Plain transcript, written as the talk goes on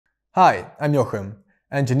Hi, I'm Jochem,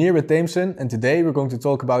 engineer with Tameson, and today we're going to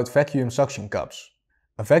talk about vacuum suction cups.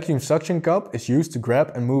 A vacuum suction cup is used to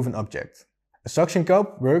grab and move an object. A suction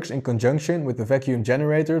cup works in conjunction with the vacuum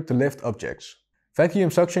generator to lift objects. Vacuum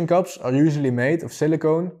suction cups are usually made of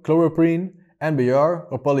silicone, chloroprene, NBR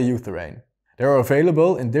or polyurethane. They are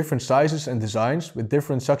available in different sizes and designs with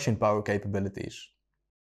different suction power capabilities.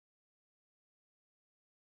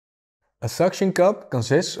 A suction cup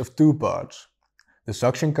consists of two parts: the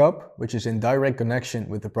suction cup, which is in direct connection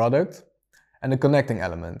with the product, and the connecting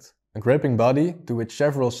element, a gripping body to which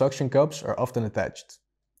several suction cups are often attached.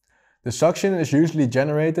 The suction is usually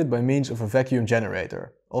generated by means of a vacuum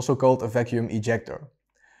generator, also called a vacuum ejector.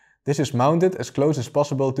 This is mounted as close as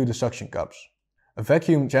possible to the suction cups. A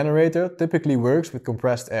vacuum generator typically works with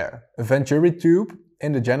compressed air. A venturi tube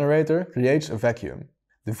in the generator creates a vacuum.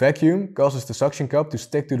 The vacuum causes the suction cup to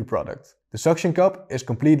stick to the product. The suction cup is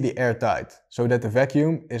completely airtight, so that the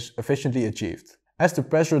vacuum is efficiently achieved. As the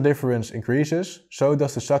pressure difference increases, so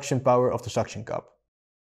does the suction power of the suction cup.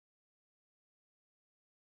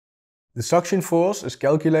 The suction force is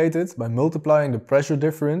calculated by multiplying the pressure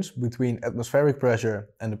difference between atmospheric pressure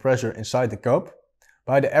and the pressure inside the cup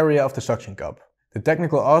by the area of the suction cup. The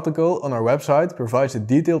technical article on our website provides a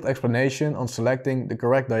detailed explanation on selecting the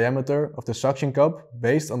correct diameter of the suction cup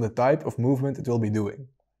based on the type of movement it will be doing.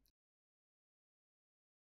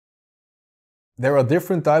 There are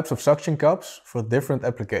different types of suction cups for different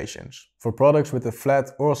applications. For products with a flat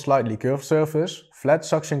or slightly curved surface, flat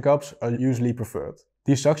suction cups are usually preferred.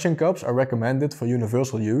 These suction cups are recommended for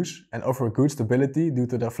universal use and offer good stability due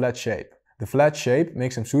to their flat shape. The flat shape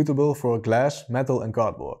makes them suitable for glass, metal and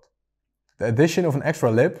cardboard. The addition of an extra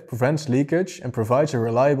lip prevents leakage and provides a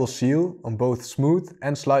reliable seal on both smooth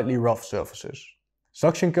and slightly rough surfaces.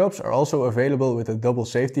 Suction cups are also available with a double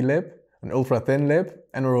safety lip, an ultra-thin lip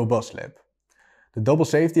and a robust lip. The double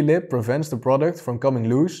safety lip prevents the product from coming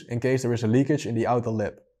loose in case there is a leakage in the outer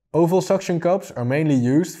lip. Oval suction cups are mainly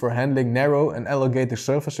used for handling narrow and elongated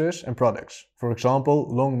surfaces and products, for example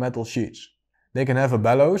long metal sheets. They can have a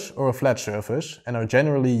bellows or a flat surface and are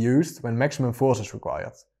generally used when maximum force is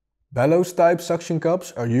required. Bellows-type suction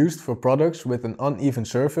cups are used for products with an uneven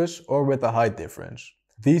surface or with a height difference.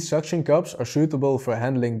 These suction cups are suitable for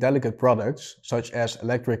handling delicate products such as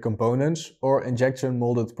electric components or injection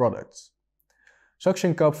molded products.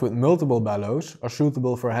 Suction cups with multiple bellows are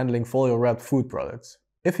suitable for handling foil-wrapped food products.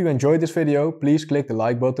 If you enjoyed this video, please click the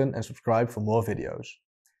like button and subscribe for more videos.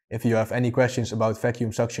 If you have any questions about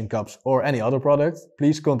vacuum suction cups or any other product,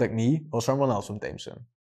 please contact me or someone else from Tameson.